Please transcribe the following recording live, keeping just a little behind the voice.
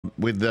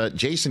with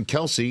Jason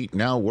Kelce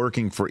now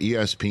working for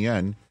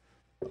ESPN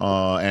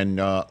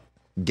and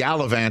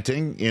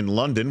gallivanting in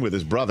London with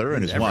his brother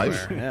and his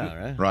wife.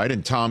 Yeah, right.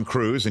 And Tom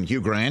Cruise and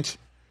Hugh Grant.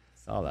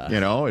 Saw that.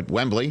 At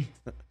Wembley.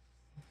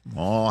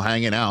 All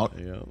hanging out.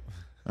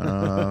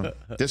 Yep.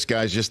 This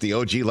guy's just the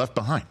OG left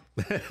behind.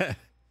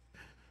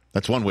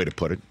 That's one way to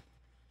put it.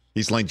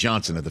 He's Lane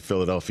Johnson of the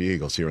Philadelphia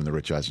Eagles here on the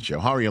Rich Eisen Show.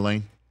 How are you,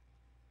 Lane?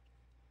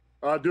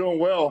 Doing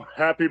well.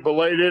 Happy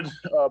belated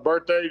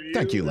birthday to you.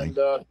 Thank you, Lane.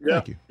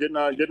 Thank you.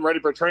 Getting ready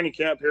for training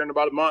camp here in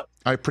about a month.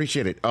 I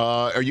appreciate it.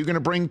 Are you going to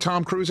bring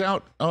Tom Cruise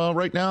out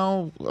right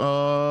now?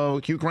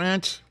 Hugh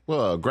Grant?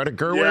 Greta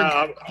Gerwig?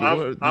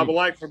 Yeah, I would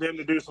like for them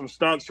to do some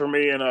stunts for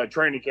me in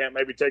training camp,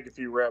 maybe take a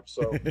few reps,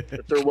 so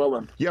if they're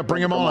willing. Yeah,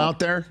 bring them all out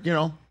there,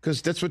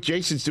 because that's what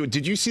Jason's doing.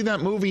 Did you see that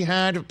movie he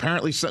had?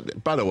 Apparently,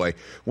 by the way,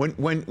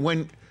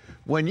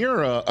 when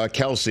you're a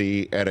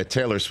Kelce at a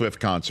Taylor Swift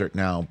concert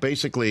now,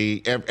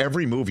 basically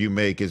every move you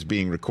make is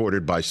being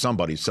recorded by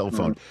somebody's cell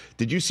phone.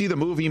 Did you see the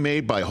move he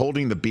made by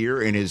holding the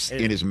beer in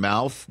his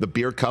mouth, the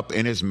beer cup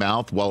in his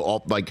mouth,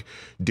 while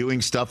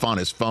doing stuff on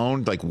his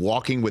phone, like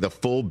walking with a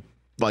full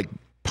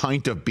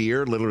pint of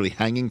beer literally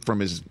hanging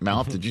from his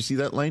mouth? Did you see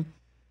that, Lane?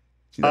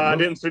 I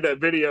didn't see that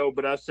video,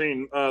 but I've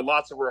seen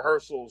lots of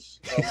rehearsals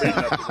leading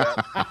up to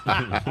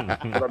that.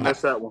 But I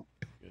missed that one.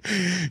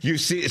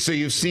 You've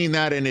seen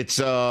that in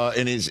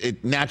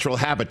its natural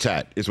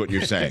habitat, is what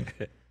you're saying.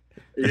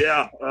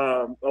 Yeah,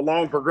 a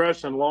long 10,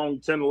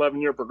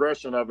 11-year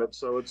progression of it.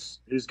 So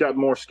he's got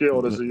more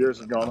skilled as the years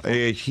have gone on.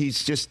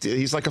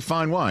 He's like a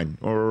fine wine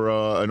or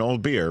an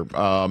old beer.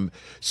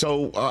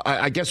 So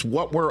I guess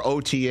what were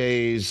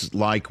OTAs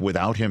like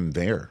without him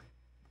there,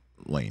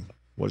 Lane?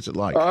 What is it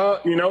like?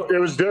 It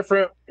was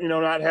different,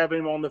 not having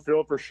him on the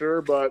field for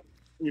sure, but,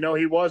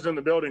 he was in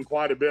the building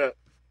quite a bit.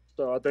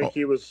 So I think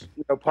he was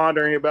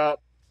pondering about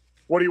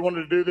what he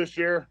wanted to do this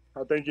year.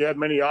 I think he had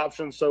many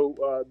options,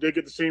 so did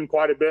get to see him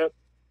quite a bit,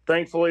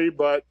 thankfully.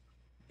 But,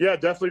 yeah,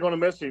 definitely going to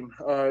miss him.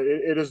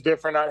 It is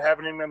different not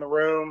having him in the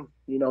room,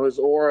 his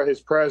aura,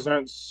 his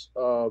presence,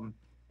 and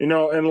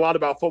a lot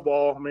about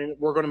football. I mean,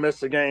 we're going to miss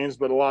the games,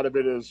 but a lot of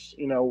it is,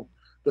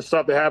 the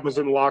stuff that happens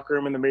in the locker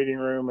room, in the meeting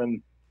room,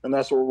 and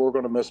that's what we're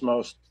going to miss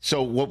most.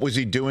 So what was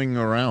he doing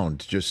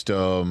around?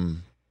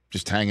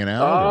 Just hanging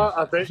out?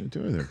 I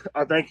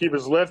think he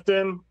was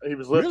lifting. He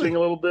was lifting a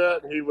little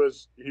bit. He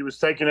was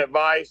taking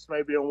advice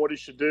maybe on what he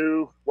should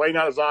do, weighing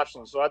out his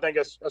options. So I think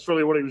that's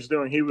really what he was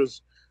doing. He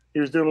was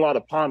doing a lot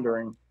of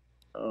pondering,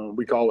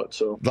 we call it.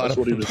 So that's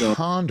what he was doing.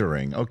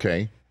 Pondering.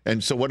 Okay.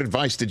 And so what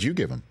advice did you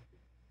give him?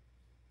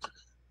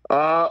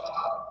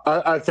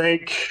 I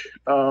think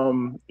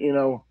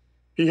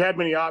he had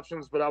many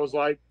options, but I was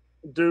like,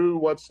 do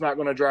what's not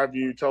going to drive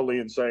you totally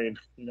insane.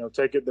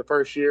 Take it the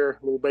first year,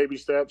 little baby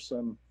steps.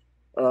 And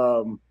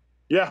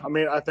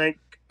I think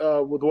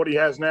with what he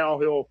has now,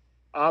 he'll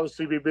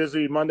obviously be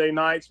busy Monday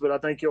nights, but I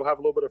think he'll have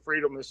a little bit of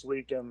freedom this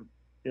week. And,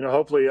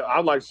 hopefully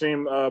I'd like to see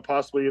him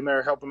possibly in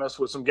there helping us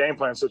with some game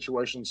plan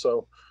situations.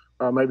 So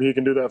maybe he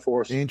can do that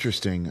for us.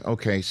 Interesting.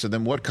 Okay. So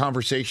then what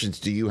conversations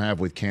do you have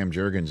with Cam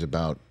Jurgens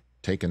about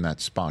taking that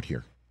spot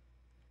here,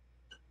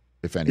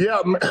 if any?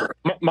 Yeah,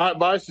 my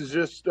advice is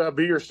just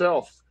be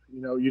yourself.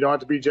 You don't have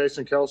to be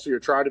Jason Kelce or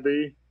try to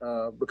be.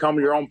 Become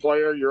your own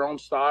player, your own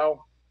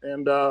style.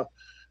 And, I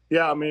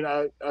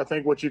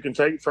think what you can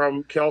take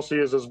from Kelce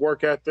is his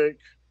work ethic,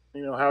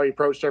 how he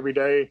approached every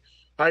day,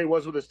 how he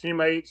was with his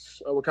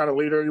teammates, what kind of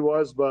leader he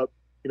was. But,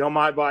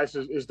 my advice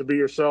is to be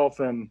yourself,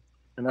 and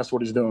that's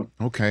what he's doing.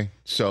 Okay.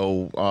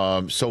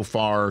 So, so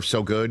far,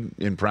 so good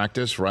in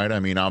practice, right? I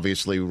mean,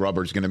 obviously,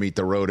 rubber's going to meet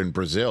the road in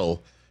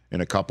Brazil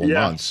in a couple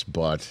months,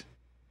 but –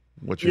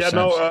 what's your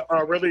sense?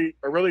 A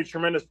really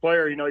tremendous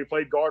player. He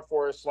played guard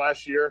for us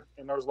last year,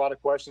 and there was a lot of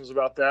questions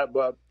about that.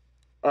 But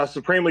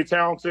supremely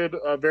talented,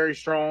 very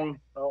strong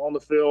on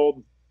the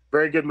field,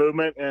 very good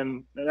movement.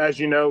 And as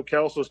you know,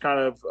 Kelce was kind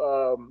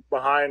of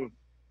behind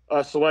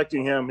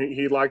selecting him.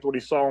 He liked what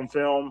he saw on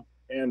film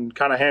and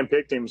kind of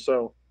handpicked him.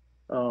 So,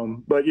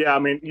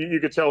 you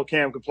could tell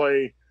Cam could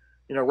play,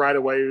 right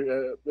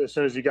away as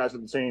soon as he got to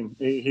the team.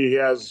 He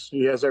has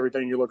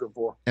everything you're looking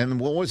for. And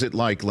what was it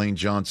like, Lane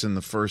Johnson,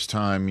 the first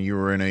time you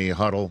were in a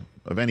huddle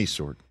of any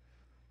sort,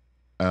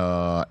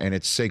 and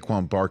it's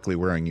Saquon Barkley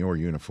wearing your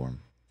uniform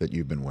that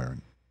you've been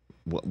wearing?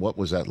 What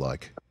was that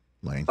like,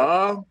 Lane?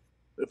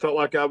 It felt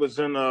like I was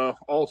in an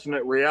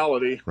alternate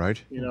reality.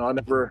 Right. I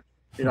never,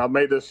 I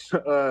made this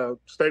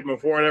statement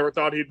before. I never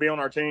thought he'd be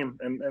on our team,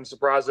 and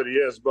surprised that he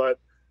is. But,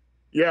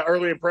 yeah,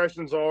 early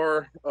impressions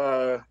are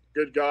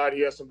good God,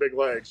 he has some big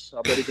legs.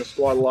 I bet he can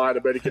squat a lot. I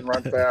bet he can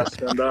run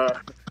fast. And,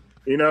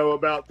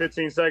 about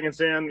 15 seconds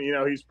in,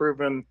 he's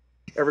proven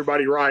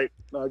everybody right.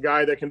 A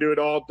guy that can do it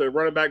all at the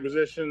running back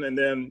position, and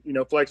then,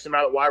 flex him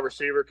out at wide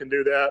receiver, can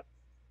do that.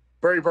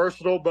 Very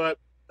versatile, but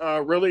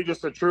really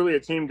just truly a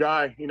team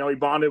guy. He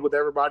bonded with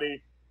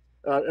everybody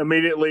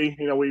immediately.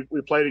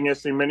 We played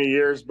against him many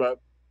years, but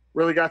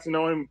really got to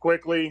know him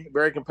quickly.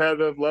 Very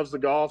competitive, loves the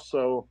golf.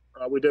 So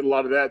we did a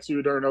lot of that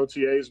too during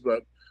OTAs,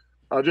 but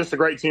Just a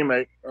great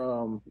teammate.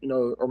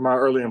 Are my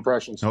early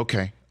impressions.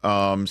 Okay.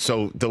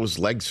 So those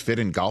legs fit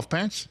in golf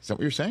pants? Is that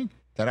what you're saying?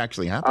 That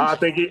actually happens? I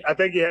think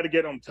he had to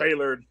get them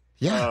tailored.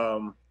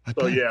 Yeah. I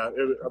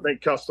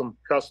think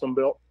custom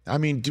built. I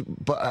mean,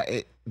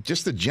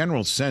 just the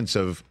general sense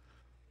of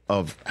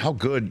how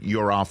good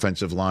your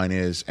offensive line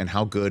is and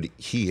how good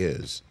he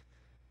is,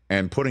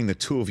 and putting the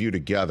two of you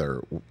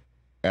together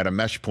at a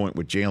mesh point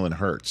with Jalen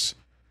Hurts,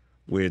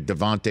 with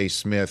Devontae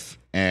Smith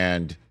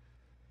and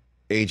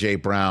A.J.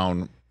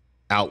 Brown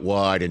out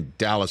wide and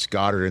Dallas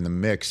Goedert in the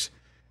mix.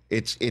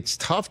 It's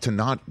tough to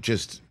not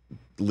just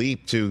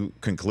leap to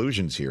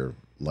conclusions here,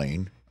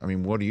 Lane. I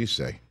mean, what do you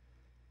say?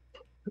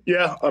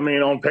 Yeah, I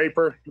mean, on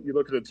paper, you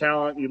look at the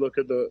talent, you look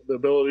at the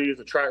abilities,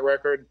 the track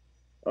record.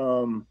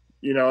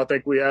 I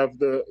think we have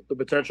the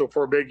potential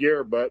for a big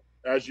year. But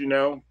as you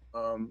know,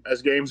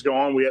 as games go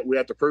on, we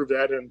have to prove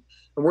that, and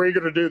we're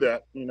eager to do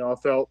that. I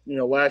felt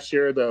last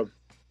year the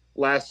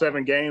last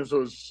 7 games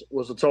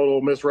was a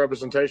total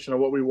misrepresentation of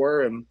what we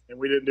were, and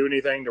we didn't do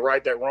anything to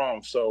right that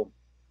wrong. So,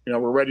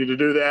 we're ready to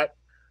do that.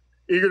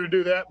 Eager to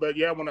do that. But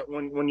yeah, when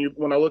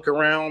I look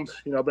around,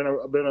 I've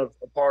been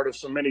a part of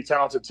so many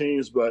talented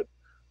teams, but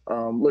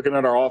looking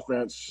at our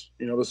offense,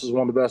 this is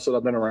one of the best that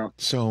I've been around.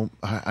 So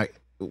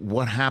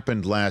what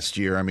happened last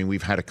year? I mean,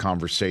 we've had a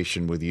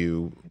conversation with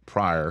you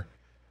prior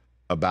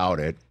about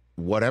it.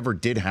 Whatever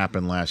did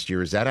happen last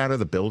year, is that out of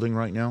the building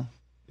right now?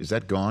 Is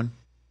that gone,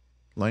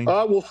 Lane?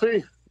 We'll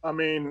see. I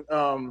mean,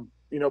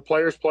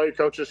 players play,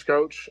 coaches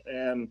coach,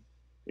 and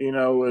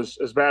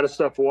as bad as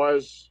stuff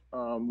was,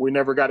 we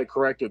never got it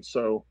corrected.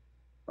 So,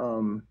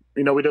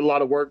 we did a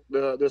lot of work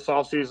this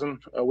offseason.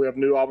 We have a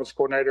new offensive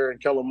coordinator in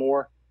Kellen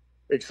Moore.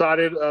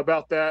 Excited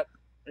about that.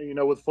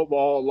 With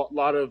football, a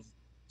lot of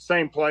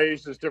same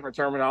plays, just different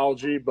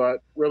terminology,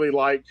 but really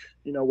like,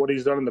 what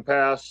he's done in the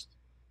past,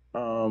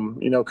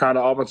 kind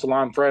of offensive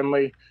line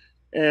friendly.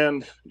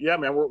 And yeah,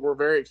 man, we're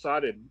very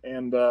excited.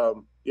 And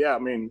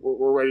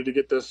we're ready to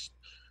get this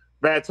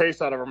bad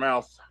taste out of our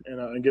mouth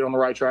and get on the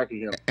right track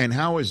again. And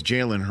how has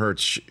Jalen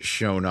Hurts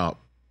shown up,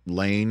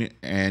 Lane?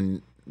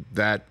 And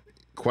that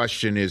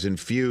question is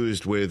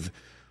infused with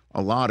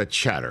a lot of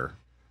chatter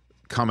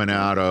coming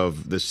out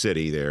of the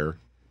city there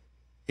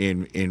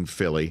in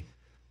Philly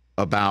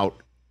about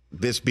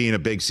this being a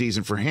big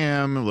season for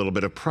him, a little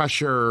bit of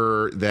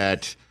pressure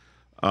that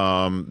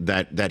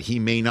he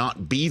may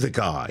not be the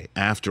guy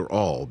after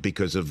all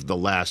because of the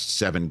last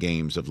 7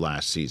 games of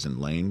last season.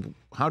 Lane,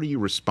 how do you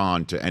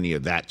respond to any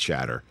of that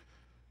chatter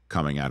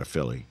coming out of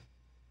Philly?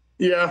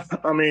 Yeah,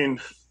 I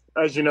mean,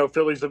 as you know,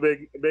 Philly's a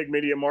big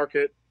media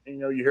market.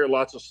 You hear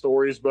lots of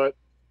stories, but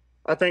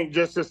I think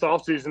just this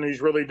offseason,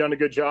 he's really done a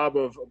good job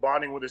of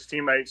bonding with his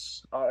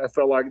teammates. I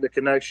felt like the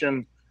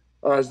connection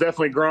has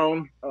definitely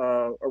grown.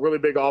 A really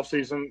big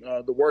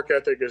offseason. The work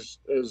ethic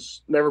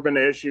has never been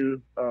an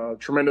issue.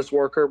 Tremendous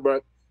worker,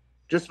 but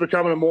just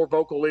becoming a more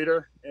vocal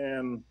leader.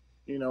 And,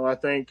 I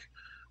think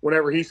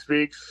whenever he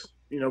speaks,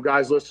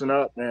 guys listen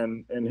up,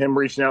 and him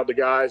reaching out to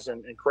guys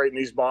and creating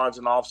these bonds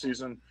in the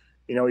offseason.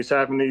 He's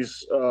having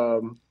these,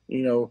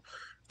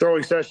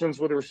 throwing sessions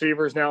with the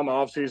receivers now in the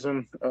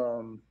offseason,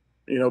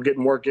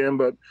 getting work in,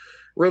 but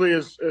really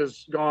has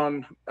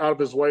gone out of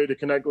his way to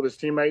connect with his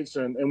teammates.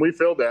 And we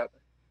feel that.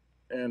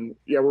 And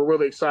yeah, we're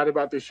really excited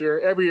about this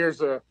year. Every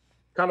year's a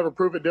kind of a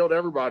prove it deal to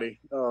everybody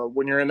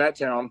when you're in that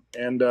town.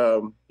 And,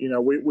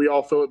 we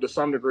all feel it to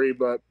some degree,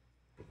 but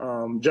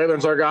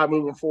Jalen's our guy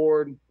moving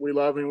forward. We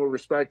love him. We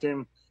respect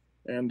him.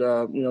 And,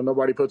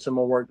 nobody puts in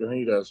more work than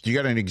he does. Do you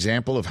got an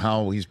example of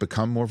how he's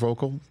become more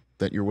vocal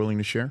that you're willing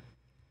to share?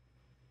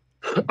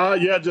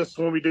 Yeah, just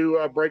when we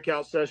do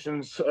breakout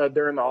sessions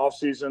during the off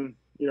season,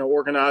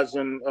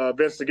 organizing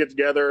events to get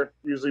together,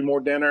 usually more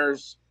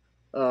dinners,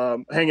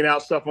 hanging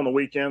out stuff on the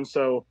weekend.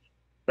 So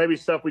maybe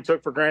stuff we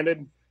took for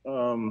granted,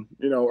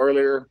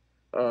 earlier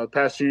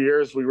past few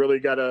years, we really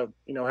got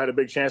had a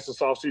big chance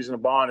this off season to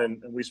bond,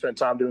 and we spent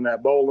time doing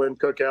that, bowling,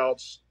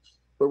 cookouts,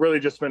 but really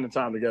just spending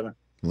time together.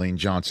 Lane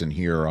Johnson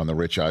here on the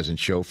Rich Eisen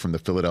Show from the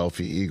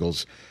Philadelphia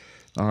Eagles.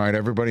 All right,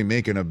 everybody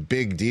making a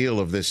big deal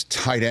of this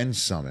tight end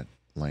summit,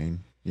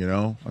 Lane.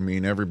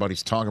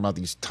 Everybody's talking about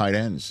these tight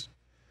ends.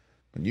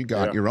 And you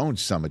got your own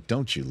summit,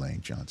 don't you,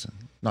 Lane Johnson?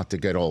 Not to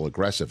get all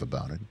aggressive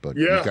about it, but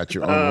you got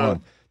your own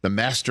one. The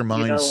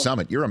Mastermind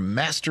Summit. You're a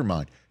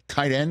mastermind.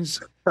 Tight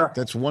ends,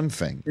 that's one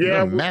thing. Yeah, You're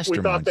a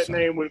mastermind. We thought that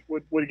summit. name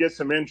would get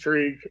some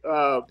intrigue.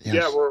 Yes.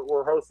 Yeah,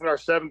 we're hosting our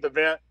 7th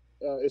event.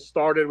 It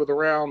started with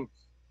around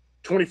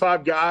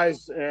 25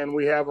 guys, and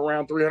we have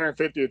around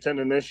 350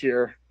 attending this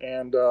year.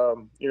 And,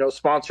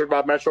 sponsored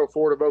by Metro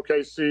Ford of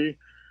OKC.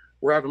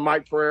 We're having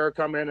Mike Pereira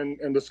come in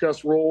and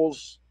discuss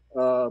rules,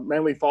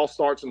 mainly false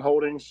starts and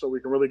holdings, so we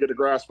can really get a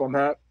grasp on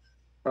that.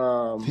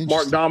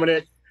 Mark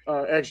Dominic,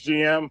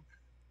 ex-GM,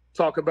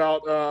 talk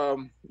about,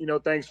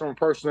 things from a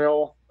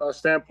personnel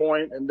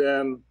standpoint. And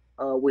then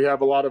we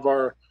have a lot of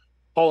our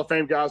Hall of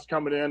Fame guys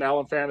coming in,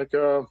 Alan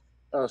Faneca,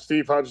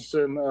 Steve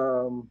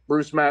Hutchinson,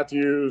 Bruce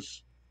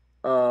Matthews.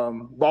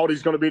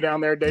 Baldy's going to be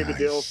down there, David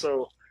Dill.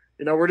 So,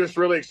 we're just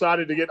really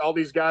excited to get all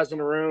these guys in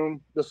the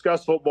room,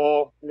 discuss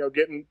football,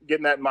 getting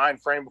that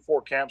mind frame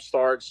before camp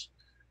starts.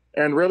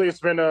 And really it's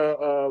been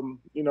the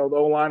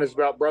O-line is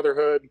about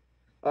brotherhood.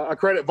 I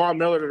credit Von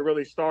Miller to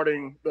really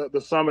starting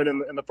the summit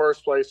in the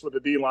first place with the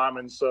D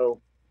linemen.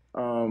 So,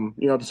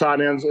 the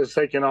tight ends is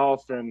taking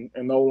off and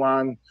the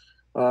O-line,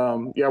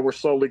 we're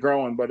slowly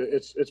growing, but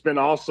it's been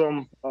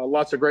awesome.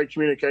 Lots of great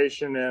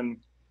communication and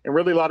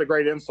really a lot of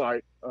great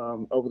insight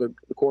over the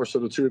course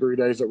of the 2 or 3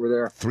 days that we're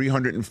there.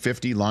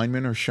 350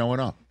 linemen are showing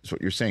up. That's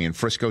what you're saying in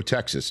Frisco,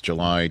 Texas,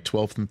 July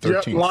 12th and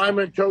 13th. Yeah,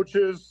 linemen,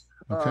 coaches,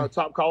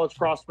 top college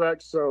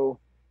prospects. So,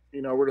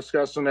 we're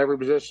discussing every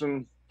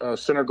position,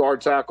 center,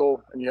 guard,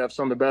 tackle, and you have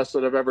some of the best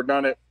that have ever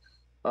done it,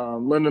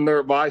 lending their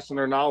advice and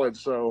their knowledge.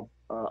 So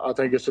I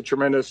think it's a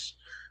tremendous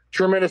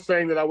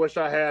thing that I wish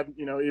I had,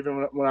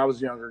 even when I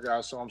was a younger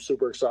guy. So I'm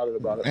super excited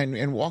about it.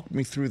 And walk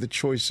me through the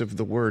choice of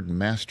the word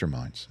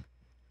masterminds,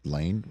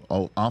 Lane.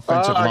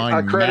 Offensive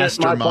line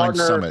mastermind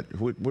summit.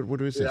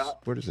 What is this? Yeah.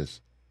 What is this?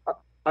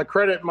 I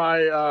credit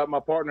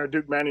my partner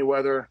Duke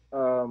Manyweather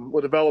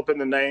with developing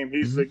the name.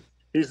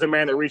 He's the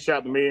man that reached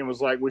out to me and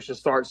was like, we should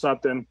start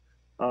something.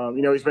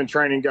 He's been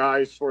training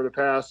guys for the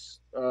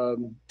past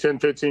 10,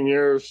 15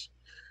 years.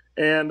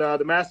 And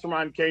the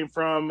mastermind came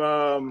from,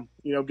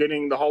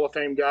 getting the Hall of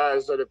Fame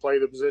guys that have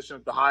played the position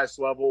at the highest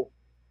level,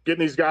 getting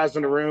these guys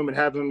in the room and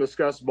having them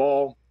discuss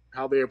ball,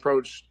 how they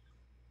approached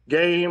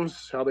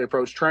games, how they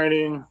approached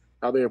training,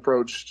 how they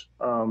approached,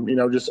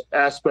 just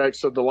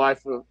aspects of the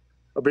life of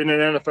being an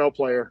NFL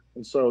player.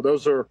 And so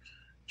those are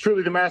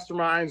truly the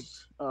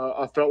masterminds.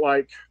 I felt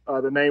like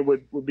the name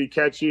would be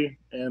catchy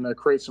and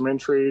create some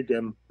intrigue,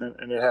 and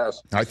it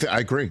has. I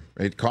agree.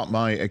 It caught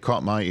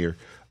my ear.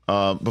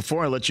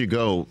 Before I let you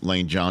go,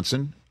 Lane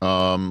Johnson,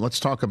 let's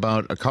talk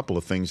about a couple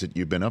of things that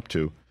you've been up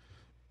to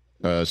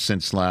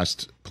since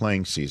last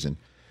playing season.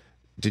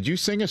 Did you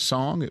sing a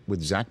song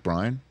with Zach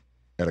Bryan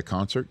at a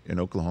concert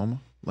in Oklahoma?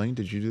 Lane,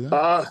 did you do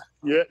that?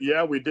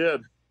 Yeah, we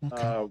did.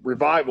 Okay.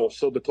 Revival.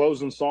 So the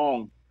closing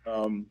song.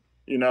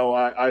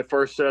 I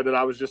first said that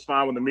I was just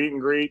fine with the meet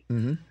and greet,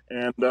 and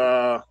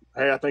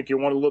hey, I think you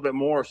wanted a little bit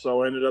more,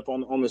 so I ended up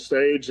on the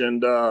stage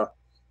and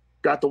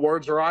got the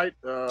words right.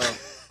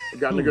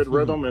 Got in a good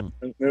rhythm, and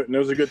it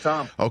was a good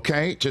time.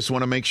 Okay, just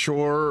want to make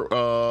sure.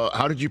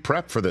 How did you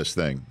prep for this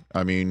thing?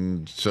 I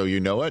mean, so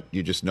you know it?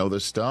 You just know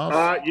this stuff?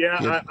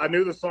 I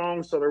knew the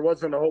song, so there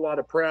wasn't a whole lot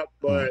of prep.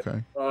 But,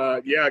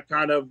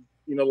 kind of,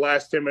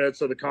 last 10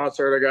 minutes of the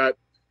concert, I got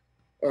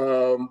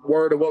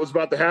word of what was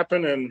about to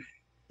happen, and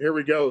here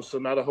we go. So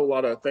not a whole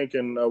lot of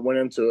thinking went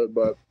into it,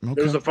 but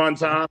it was a fun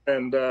time,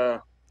 and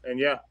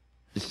yeah.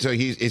 So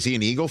is he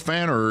an Eagle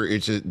fan, or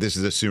this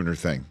is a Sooner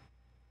thing?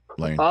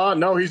 Lane?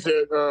 No, he's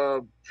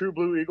a true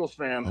blue Eagles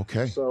fan.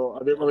 Okay. So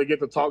I didn't really get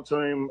to talk to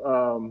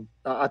him.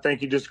 I think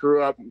he just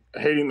grew up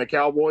hating the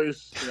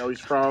Cowboys. He's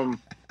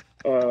from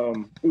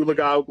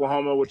Oologah,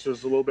 Oklahoma, which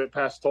is a little bit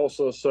past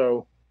Tulsa.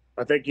 So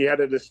I think he had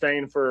a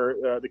disdain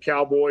for the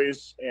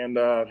Cowboys, and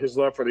his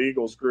love for the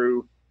Eagles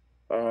grew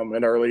at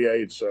an early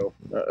age. So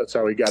that's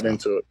how he got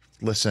into it.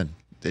 Listen,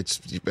 it's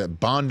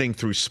bonding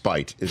through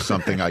spite is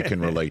something I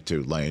can relate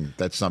to, Lane.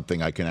 That's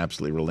something I can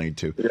absolutely relate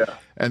to. Yeah.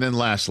 And then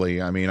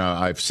lastly, I mean,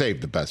 I've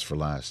saved the best for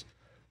last.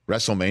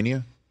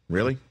 WrestleMania,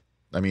 really?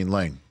 I mean,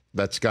 Lane,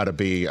 that's got to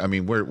be. I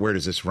mean, where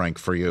does this rank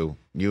for you?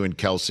 You and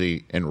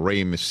Kelce and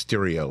Rey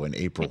Mysterio in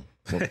April.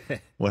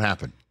 What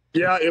happened?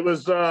 Yeah, it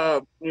was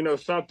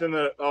something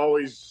that I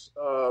always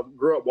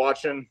grew up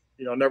watching.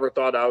 Never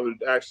thought I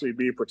would actually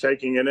be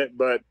partaking in it,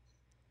 but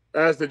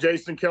as the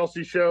Jason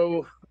Kelce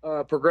show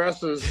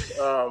progresses,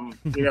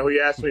 he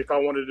asked me if I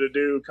wanted to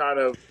do kind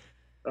of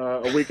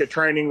a week of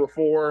training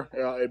before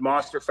at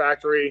Monster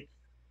Factory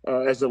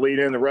as the lead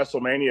in to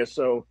WrestleMania.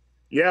 So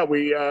yeah,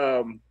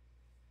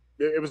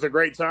 it was a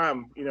great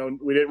time.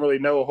 We didn't really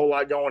know a whole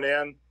lot going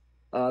in,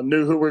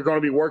 knew who we were going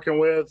to be working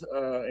with,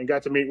 and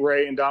got to meet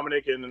Ray and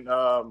Dominic. And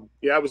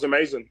it was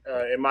amazing.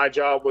 And my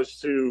job was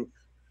to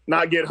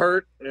not get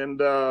hurt. And,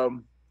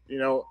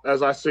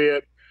 as I see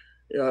it,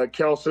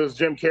 Kelce's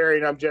Jim Carrey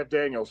and I'm Jeff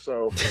Daniels,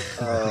 so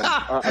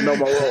I know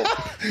my role.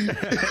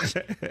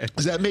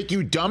 Does that make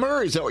you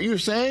dumber? Is that what you're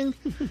saying?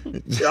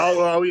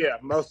 Oh yeah,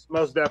 most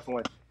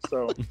definitely.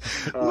 So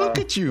look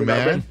at you,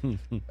 man.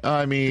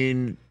 I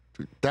mean,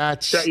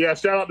 that's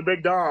shout out to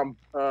Big Dom.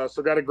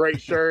 So got a great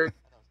shirt.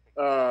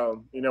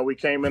 We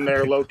came in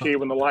there low key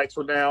when the lights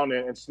were down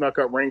and snuck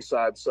up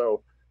ringside.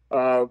 So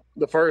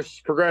the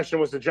first progression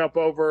was to jump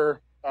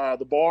over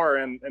the bar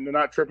and to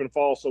not trip and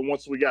fall. So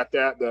once we got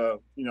that, the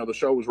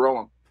show was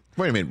rolling.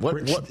 Wait a minute.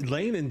 What?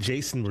 Lane and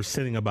Jason were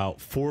sitting about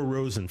 4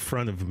 rows in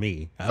front of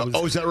me.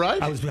 Is that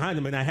right? I was behind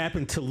them, and I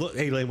happened to look.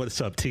 Hey, Lane,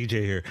 what's up? TJ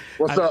here.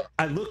 What's up?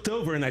 I looked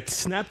over, and I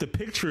snapped a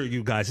picture of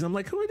you guys, and I'm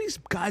like, who are these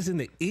guys in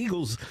the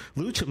Eagles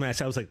lucha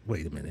match? I was like,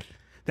 wait a minute.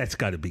 That's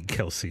got to be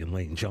Kelce and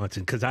Lane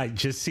Johnson, because I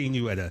just seen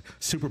you at a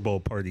Super Bowl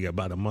party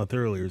about a month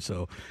earlier.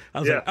 So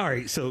I was like, all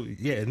right. So,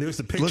 yeah, and there's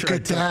the picture. Look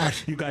at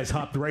that. You guys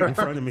hopped right in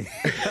front of me.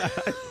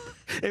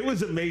 It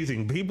was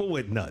amazing. People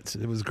went nuts.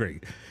 It was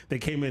great. They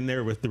came in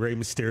there with the Rey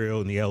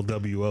Mysterio and the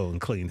LWO and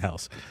clean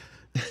house.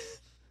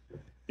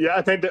 Yeah,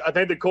 I think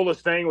the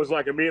coolest thing was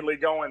like immediately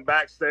going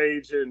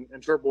backstage and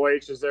Triple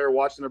H is there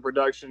watching the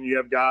production. You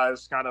have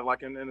guys kind of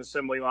like in an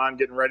assembly line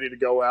getting ready to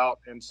go out,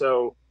 and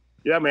so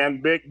yeah, man,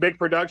 big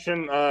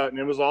production, and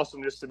it was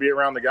awesome just to be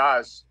around the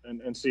guys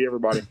and see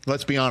everybody.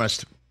 Let's be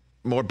honest,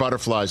 more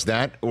butterflies,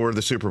 that or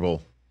the Super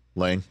Bowl,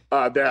 Lane?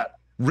 That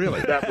really,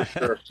 that for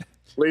sure.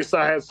 At least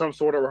I had some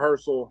sort of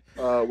rehearsal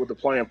with the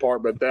playing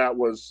part, but that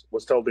was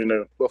totally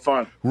new, but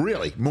fun.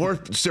 Really, more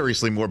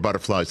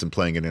butterflies than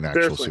playing in an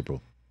actual Super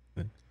Bowl.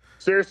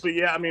 Seriously,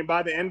 yeah. I mean,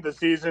 by the end of the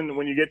season,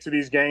 when you get to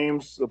these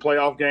games, the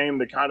playoff game,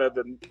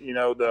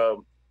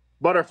 the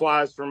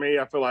butterflies for me,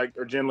 I feel like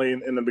are generally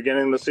in the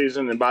beginning of the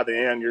season, and by the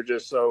end, you're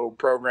just so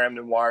programmed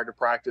and wired to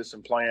practice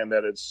and plan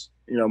that it's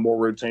more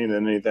routine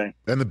than anything.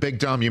 And the big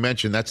Dom you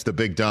mentioned, that's the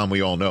big Dom we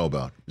all know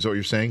about. Is that what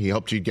you're saying? He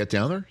helped you get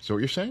down there? Is that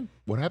what you're saying?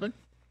 What happened?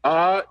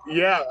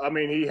 Yeah. I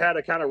mean, he had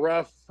a kind of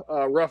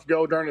rough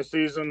go during the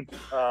season,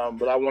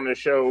 but I wanted to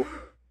show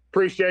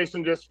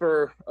appreciation just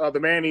for the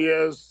man he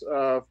is.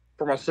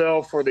 For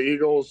myself, for the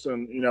Eagles,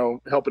 and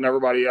helping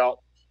everybody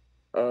out,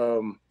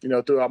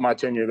 throughout my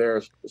tenure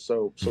there.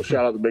 So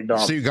shout out to Big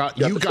Dom. So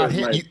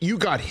you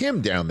got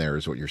him down there,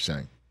 is what you're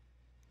saying?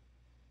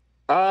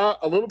 A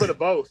little bit of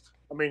both.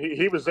 I mean,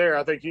 he was there.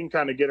 I think you can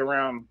kind of get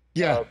around.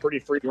 Yeah, pretty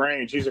free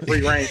range. He's a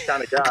free range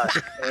kind of guy,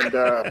 and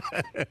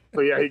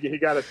so yeah, he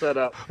got it set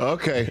up.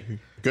 Okay,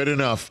 good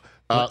enough.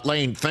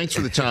 Lane, thanks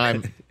for the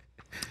time.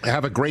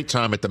 Have a great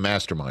time at the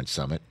Mastermind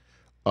Summit.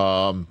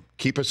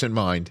 Keep us in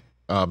mind.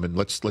 And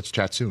let's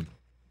chat soon.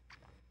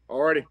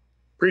 Alrighty.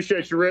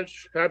 Appreciate you,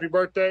 Rich. Happy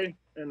birthday,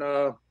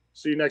 and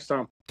see you next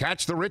time.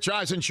 Catch the Rich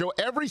Eisen Show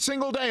every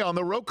single day on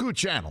the Roku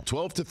channel,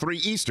 12 to 3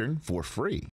 Eastern, for free.